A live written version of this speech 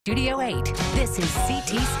Studio 8, this is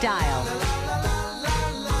CT Style.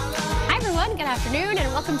 Hi everyone, good afternoon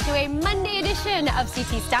and welcome to a Monday edition of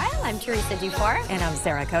CT Style. I'm Teresa Dufour. And I'm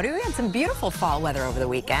Sarah Cody. We had some beautiful fall weather over the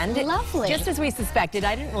weekend. Lovely. Just as we suspected,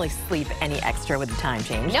 I didn't really sleep any extra with the time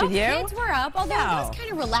change, No, did you? kids were up, although it was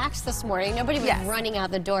kind of relaxed this morning. Nobody was running out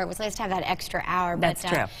the door. It was nice to have that extra hour. That's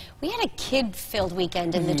true. We had a kid-filled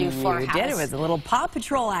weekend in the Dufour house. You did. It was a little Paw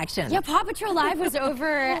Patrol action. Yeah, Paw Patrol Live was over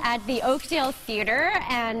at the Oakdale Theater,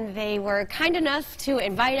 and they were kind enough to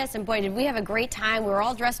invite us, and boy, did we have a great time. We were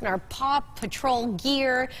all dressed in our Paw Patrol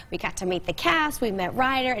gear. We got to meet the cast. We met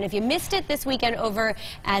Ryder, and if you missed it this weekend over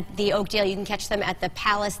at the Oakdale, you can catch them at the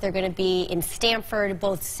Palace. They're going to be in Stamford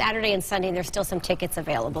both Saturday and Sunday. There's still some tickets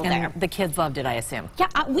available there. The kids loved it, I assume. Yeah,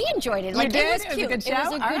 we enjoed it. You did? It was cute. It was a good show? It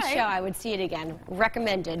was a good show. I would see it again.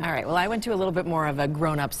 Recommended. All right, well, I went to a little bit more of a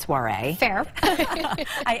grown-up soiree. Fair.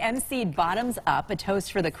 I emceed Bottoms Up, a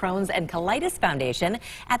toast for the Crohn's and Colitis Foundation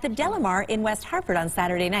at the Delamar in West Hartford on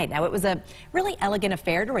Saturday night. Now, it was a really elegant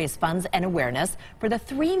affair to raise funds and awareness for the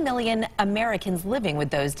 3 million Americans living with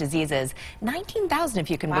those diseases. 19,000, if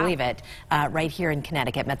you can believe it, right here in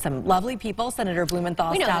Connecticut. Met some lovely people. Senator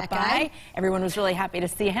Blumenthal stopped by. Everyone was really happy to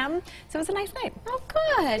see him, so it was a nice night. Oh,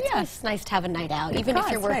 good. Yeah. It's nice to have a night out, even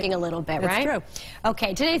if you're working a little bit, right? That's true.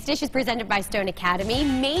 Okay, today's dish is presented by Stone Academy.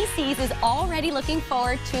 Macy's is already looking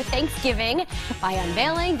forward to Thanksgiving by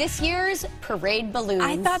unveiling this year's parade balloons.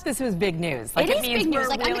 I thought this was big news. It is big news.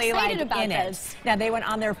 We're I'm really excited about in this. Now, they went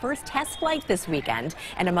on their first test flight this weekend,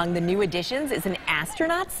 and among the new additions is an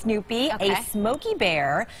astronaut Snoopy, a Smokey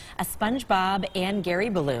Bear, a SpongeBob, and Gary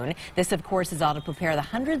balloon. This, of course, is all to prepare the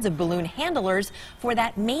hundreds of balloon handlers for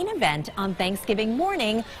that main event on Thanksgiving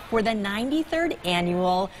morning for the 93rd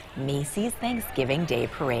annual Macy's Thanksgiving Day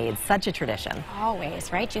Parade. Such a tradition.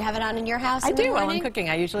 Always, right? You have it on in your house? I do while I'm cooking.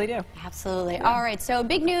 I usually do. Absolutely. Yeah. All right, so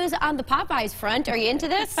big news on the Popeyes front. Are you into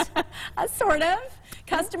this? Sort of.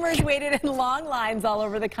 Customers waited in long lines all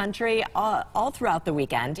over the country all throughout the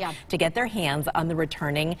weekend to get their hands on the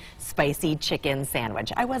returning spicy chicken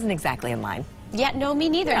sandwich. I wasn't exactly in line. Yeah, no, me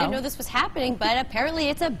neither. I didn't know this was happening, but apparently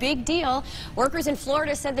it's a big deal. Workers in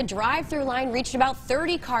Florida said the drive-through line reached about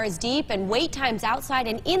 30 cars deep, and wait times outside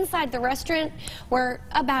and inside the restaurant were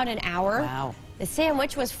about an hour. Wow. The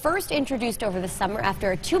sandwich was first introduced over the summer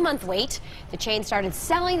after a 2-month wait. The chain started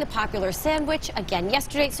selling the popular sandwich again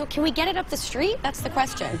yesterday. So can we get it up the street? That's the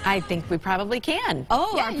question. I think we probably can.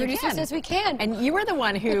 Oh, yeah, our producer says we can. And you were the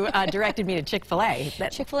one who directed me to Chick-fil-A.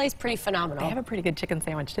 Chick-fil-A is pretty phenomenal. They have a pretty good chicken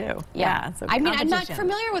sandwich, too. Yeah. So I mean, I'm not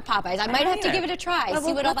familiar with Popeyes. I might have to give it a try,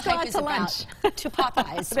 see what all the hype is about. To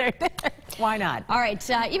Popeyes. Why not? All right,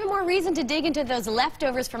 even more reason to dig into those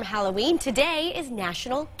leftovers from Halloween. Today is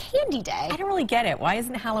National Candy Day. I don't really get it. Why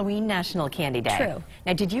isn't Halloween National Candy Day? True.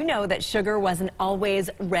 Now, did you know that sugar wasn't always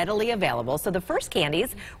readily available? So the first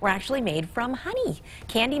candies were actually made from honey.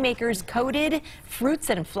 Candy makers coated fruits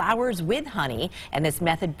and flowers with honey, and this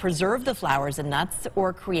method preserved the flowers and nuts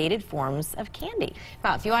or created forms of candy.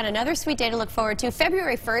 Well, if you want another sweet day to look forward to,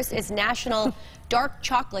 February 1st is National Dark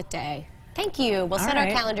Chocolate Day. Thank you. We'll set our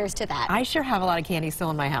calendars to that. I sure have a lot of candy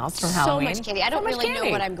still in my house from Halloween. So much candy. I don't really know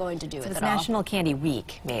what I'm going to do with it all. It's National Candy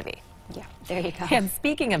Week, maybe. Yeah, there you go. And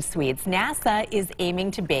speaking of sweets, NASA is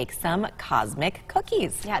aiming to bake some cosmic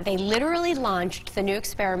cookies. Yeah, they literally launched the new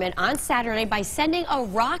experiment on Saturday by sending a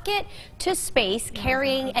rocket to space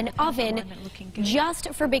carrying an oven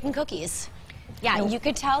just for baking cookies. Yeah, you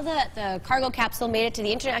could tell the cargo capsule made it to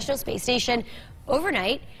the International Space Station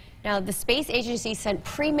overnight. Now, the space agency sent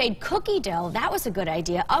pre-made cookie dough. That was a good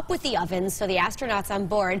idea, up with the ovens so the astronauts on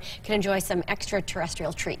board can enjoy some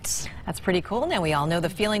extraterrestrial treats. That's pretty cool. Now, we all know the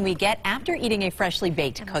feeling we get after eating a freshly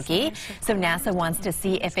baked cookie. So NASA wants to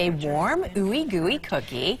see if a warm, ooey gooey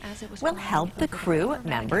cookie will help the crew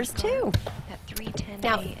members, too.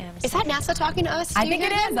 Now, is that NASA talking to us? I think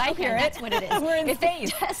it is. I hear it. That's what it is. We're in space.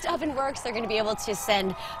 If the test oven works, they're going to be able to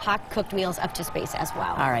send hot cooked meals up to space as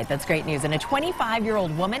well. All right, that's great news. And a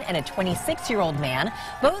 25-year-old woman and a 26-year-old man,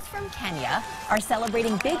 both from Kenya, are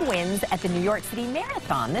celebrating big wins at the New York City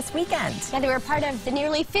Marathon this weekend. Yeah, they were part of the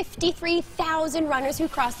nearly 53,000 runners who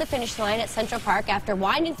crossed the finish line at Central Park after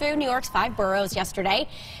winding through New York's 5 boroughs yesterday.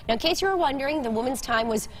 Now, in case you were wondering, the woman's time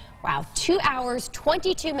was, wow, 2 hours,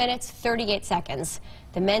 22 minutes, 38 seconds.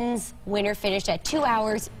 The men's winner finished at 2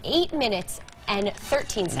 hours, 8 minutes, and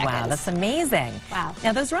 13 seconds. Wow, that's amazing. Wow.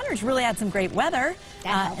 Now, those runners really had some great weather.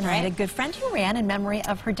 And I had a good friend who ran in memory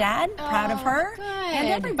of her dad. Proud of her and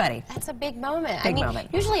everybody. That's a big moment. Big moment.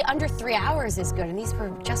 Usually under 3 hours is good, and these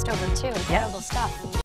were just over 2. Incredible stuff.